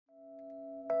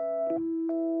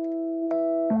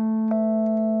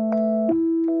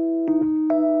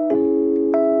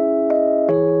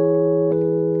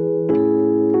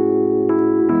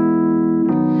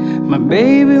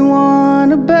baby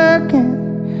want a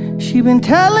Birkin. She been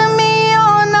telling me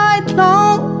all night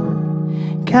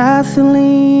long.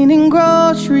 Gasoline and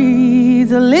groceries,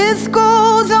 the list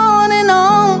goes on and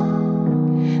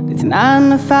on. This 9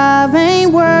 to 5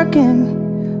 ain't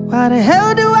working. Why the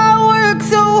hell do I work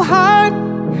so hard?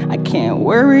 I can't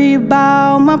worry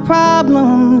about my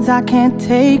problems, I can't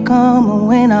take them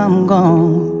when I'm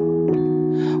gone.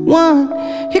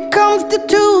 1, here comes the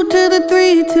 2 to the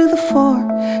 3 to the 4.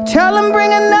 Tell him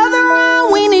bring another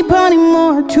round, we need plenty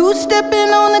more. 2 stepping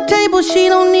on the table, she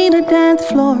don't need a dance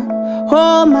floor.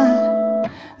 Oh my,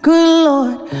 good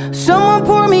Lord. Someone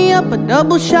pour me up a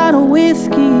double shot of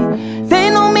whiskey. They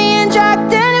know me and Jack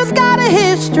Daniels got a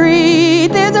history.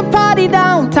 There's a party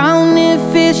downtown near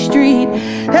Fish Street.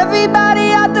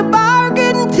 Everybody at the bar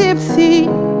getting tipsy.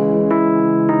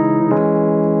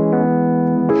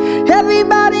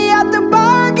 Everybody at the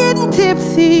bar getting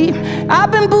tipsy.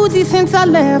 I've been boozy since I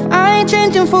left, I ain't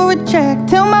changing for a check.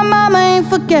 Tell my mama ain't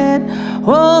forget.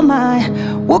 Oh my,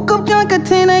 woke up drunk at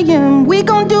 10 a.m. We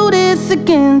gon' do this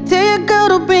again. Tell your girl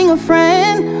to bring a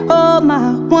friend. Oh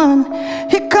my, 1,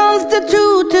 here comes the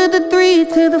 2 to the 3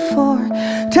 to the 4.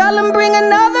 Tell him bring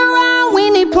another round, we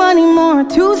need plenty more.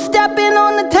 2 stepping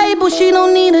on the table, she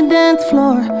don't need a dance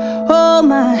floor. Oh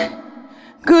my,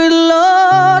 good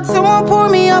Lord. Someone pour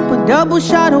me up a double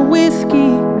shot of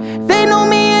whiskey. They know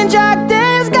me and Jack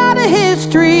Daniels got a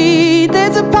history.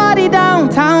 There's a party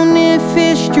downtown near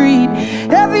Fish Street.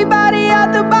 Everybody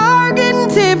at the bar getting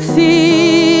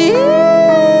tipsy.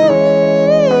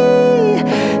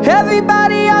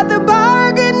 Everybody at the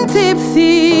bar getting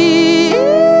tipsy.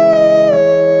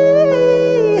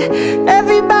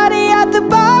 Everybody at the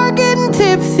bar getting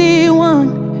tipsy.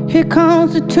 1, here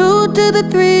comes the 2 to the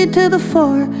 3 to the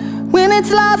 4. When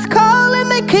it's last call and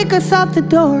they kick us out the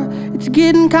door. It's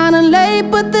getting kinda late,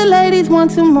 but the ladies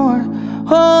want some more.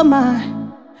 Oh my,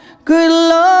 good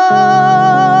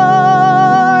Lord.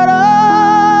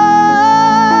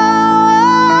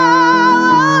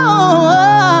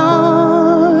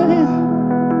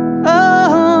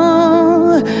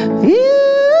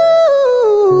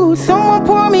 Someone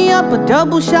pour me up a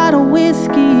double shot of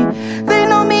whiskey. They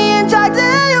know me and Jack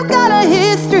Daniels got a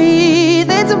history.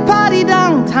 There's a party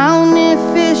downtown near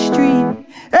Fish Street.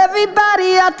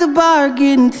 Everybody at the bar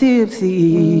getting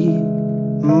tipsy.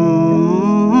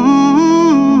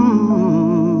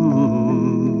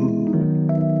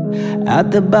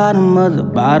 At the bottom of the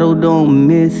bottle, don't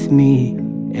miss me.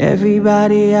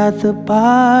 Everybody at the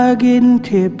bar getting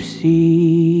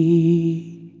tipsy.